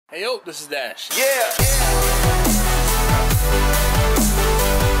Hey yo, this is Dash. Yeah.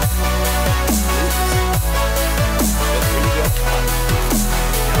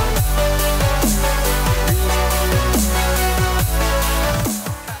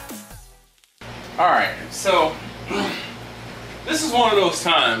 Alright, so this is one of those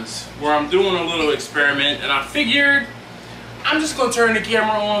times where I'm doing a little experiment and I figured I'm just gonna turn the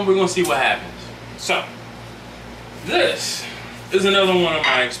camera on, we're gonna see what happens. So, this is another one of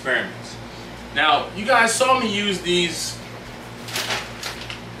my experiments. Now, you guys saw me use these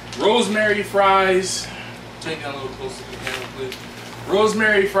rosemary fries. Take that a little closer to the camera, please.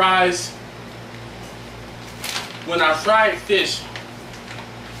 Rosemary fries when I fried fish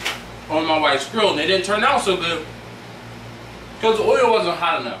on my wife's grill, and they didn't turn out so good because the oil wasn't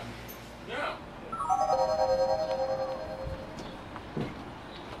hot enough. Yeah.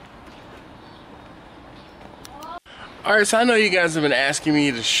 Alright, so I know you guys have been asking me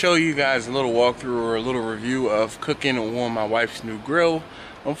to show you guys a little walkthrough or a little review of cooking on my wife's new grill.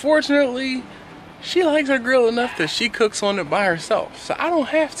 Unfortunately, she likes her grill enough that she cooks on it by herself, so I don't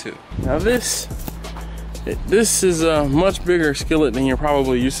have to. Now this is a much bigger skillet than you're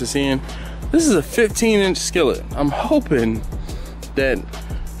probably used to seeing. This is a 15-inch skillet. I'm hoping that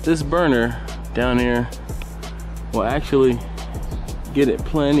this burner down here will actually get it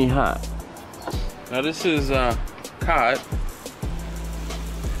plenty hot. Now this is cod,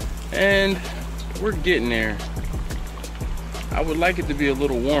 and we're getting there. I would like it to be a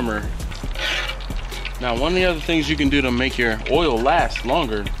little warmer. Now, one of the other things you can do to make your oil last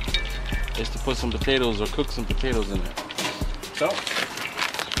longer is to put some potatoes or cook some potatoes in it. So,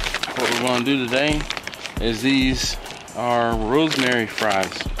 what we're going to do today is these are rosemary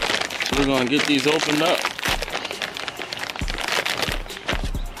fries. So we're going to get these opened up.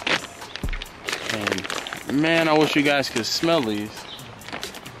 And man, I wish you guys could smell these.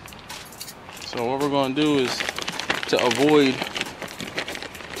 So what we're going to do is, to avoid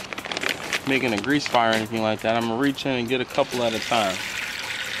making a grease fire or anything like that, I'm going to reach in and get a couple at a time.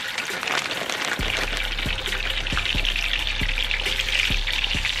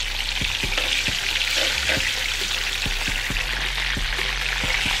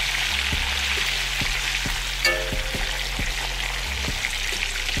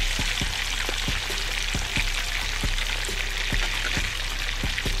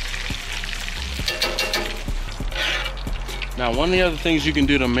 Now, one of the other things you can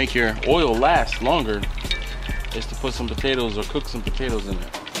do to make your oil last longer is to put some potatoes or cook some potatoes in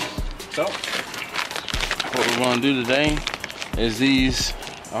it. So, what we're going to do today is these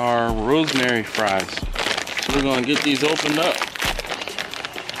are rosemary fries. So we're going to get these opened up.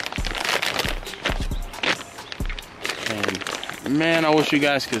 And man, I wish you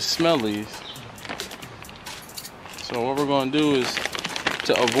guys could smell these. So what we're going to do is,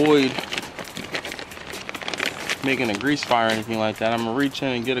 to avoid making a grease fire or anything like that, I'm gonna reach in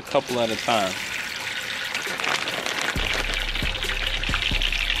and get a couple at a time.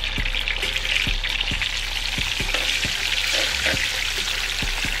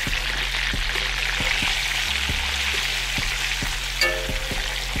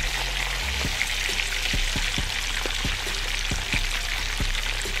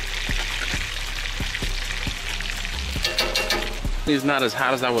 It's not as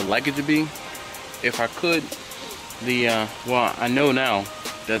hot as I would like it to be. If I could, well, I know now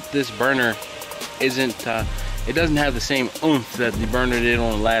that this burner isn't, it doesn't have the same oomph that the burner did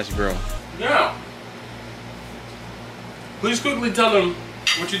on the last grill. Now, please quickly tell them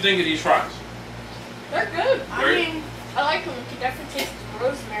what you think of these fries. They're good. I mean, I like them. You can definitely taste the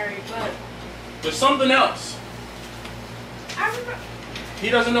rosemary, but there's something else. I remember. He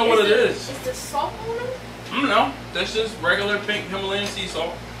doesn't know what it is. Is the salt on them? No, that's just regular pink Himalayan sea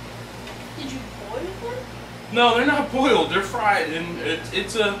salt. Did you boil them? No, they're not boiled. They're fried, and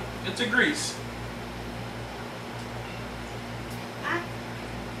it's a grease.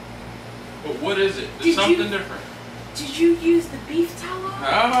 But what is it? It's something different. Did you use the beef tallow?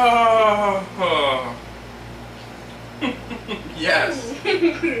 Oh. Yes.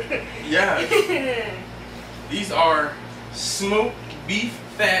 Yes. These are smoked beef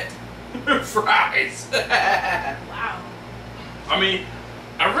fat fries. Wow. I mean,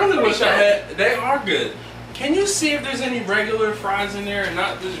 I really wish I had. They are good. Can you see if there's any regular fries in there and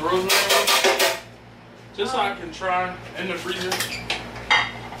not this rosemary? Just so I can try in the freezer.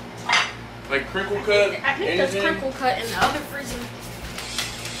 Like crinkle cut. I think there's crinkle cut in the other freezer.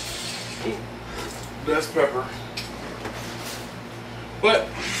 Ooh, that's pepper. But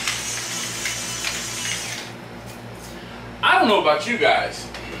I don't know about you guys,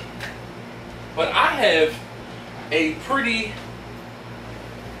 but I have a pretty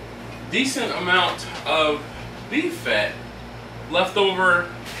decent amount of beef fat left over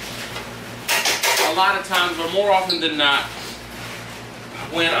a lot of times, or more often than not,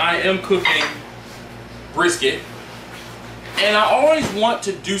 when I am cooking brisket. And I always want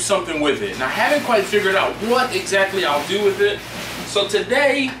to do something with it. And I haven't quite figured out what exactly I'll do with it. So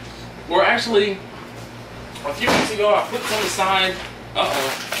today, or actually a few weeks ago, I put some aside.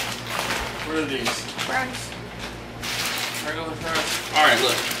 What are these? Fries. Regular fries. All right,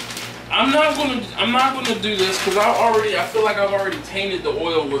 look. I'm not gonna do this because I feel like I've already tainted the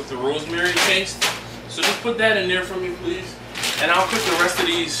oil with the rosemary paste. So just put that in there for me, please. And I'll cook the rest of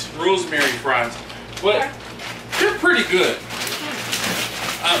these rosemary fries. But they're pretty good.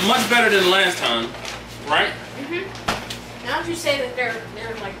 Much better than last time, right? Now that you say that they're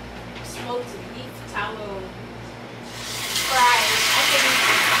like smoked beef tallow fries, I can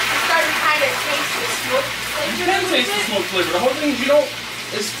start to kind of taste the smoke flavor. You can taste the smoke flavor. The whole thing is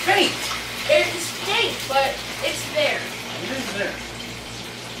it's faint. It's faint, but it's there. It is there.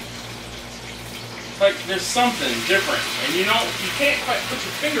 Like there's something different, and you can't quite put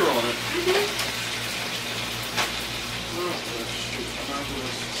your finger on it. Oh, shoot. I'm not going to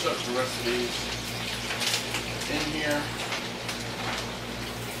shut the rest of these in here.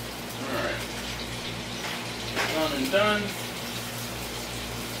 Alright. Done and done.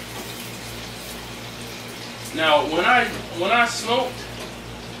 Now, when I smoked,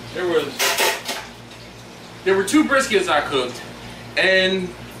 there were 2 briskets I cooked, and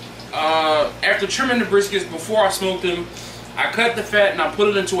after trimming the briskets before I smoked them, I cut the fat and I put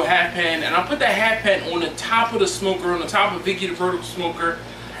it into a half pan, and I put that half pan on the top of the smoker, on the top of Vicky the vertical smoker.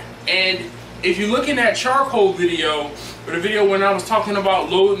 And if you look in that charcoal video, or the video when I was talking about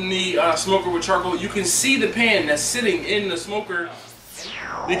loading the smoker with charcoal, you can see the pan that's sitting in the smoker.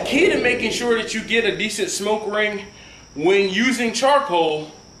 The key to making sure that you get a decent smoke ring when using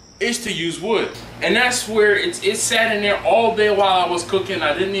charcoal is to use wood. And that's where it sat in there all day while I was cooking.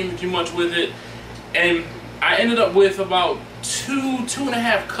 I didn't even do much with it. And I ended up with about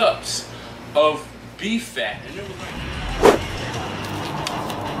 2.5 cups of beef fat. And it was like,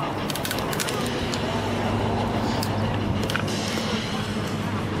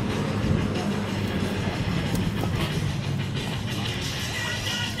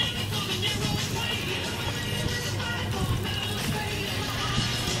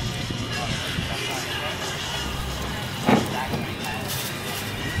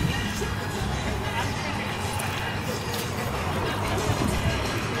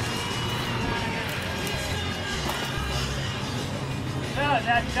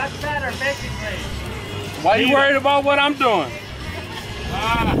 That's better, basically. why are you worried about what I'm doing?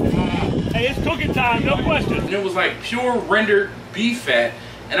 Hey, it's cooking time, no question. And it was like pure rendered beef fat,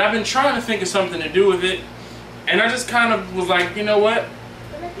 and I've been trying to think of something to do with it, and I just kind of was like, you know what?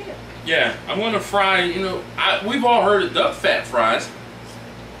 Yeah, I'm gonna fry. We've all heard of duck fat fries.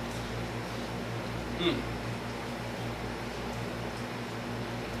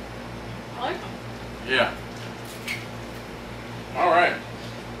 I like them. Yeah. All right.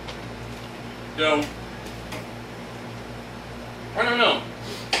 So, I don't know.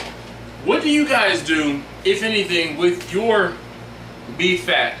 What do you guys do, if anything, with your beef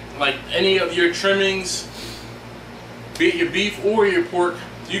fat? Like any of your trimmings, be it your beef or your pork,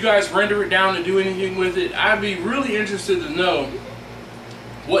 do you guys render it down and do anything with it? I'd be really interested to know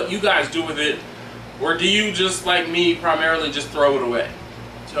what you guys do with it. Or do you, just like me, primarily just throw it away?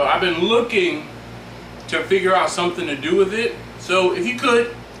 So I've been looking to figure out something to do with it. So if you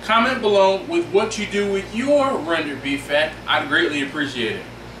could, comment below with what you do with your rendered beef fat. I'd greatly appreciate it.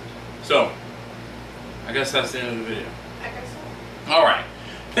 So, I guess that's the end of the video. I guess so. Alright.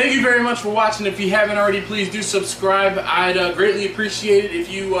 Thank you very much for watching. If you haven't already, please do subscribe. I'd greatly appreciate it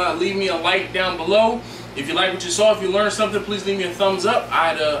if you leave me a like down below. If you like what you saw, if you learned something, please leave me a thumbs up.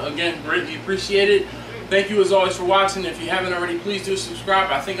 I'd, again, greatly appreciate it. Thank you as always for watching. If you haven't already, please do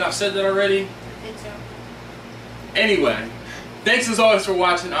subscribe. I think I've said that already. I think so. Anyway, thanks as always for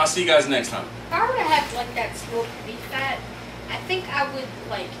watching. I'll see you guys next time. If I were to have like that smoked beef fat, I think I would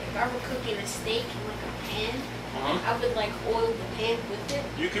like, if I were cooking a steak in like a pan, I would like oil the pan with it.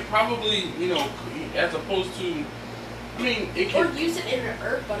 You could probably, as opposed to, I mean, it Or can. use it in an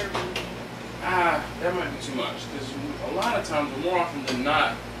herb butter maybe. That might be too much. Because a lot of times, more often than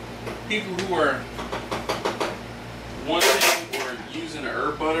not, people who are wanting or using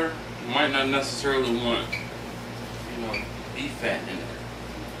herb butter might not necessarily want, beef fat in it.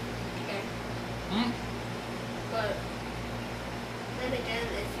 Okay. But then again,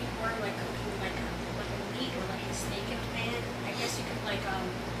 if you were like cooking like a meat or like a steak in a pan, I guess you could like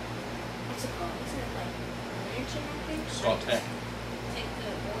what's it called? Isn't it like blanching, I think? Saute. Take the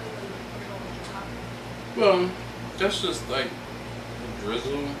oil and Well, that's just like a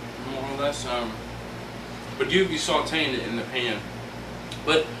drizzle, more or less. But you'd be sauteing it in the pan.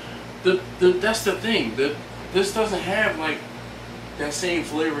 But that's the thing. This doesn't have like that same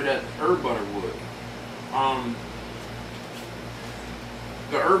flavor that herb butter would.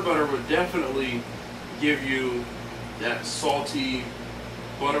 The herb butter would definitely give you that salty,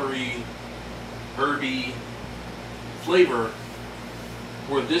 buttery, herby flavor,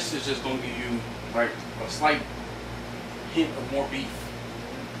 where this is just going to give you like a slight hint of more beef.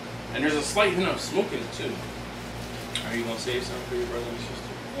 And there's a slight hint of smoke in it too. Are you going to save something for your brother and sister?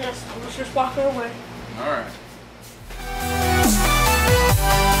 Yes, I was just walking away. Alright.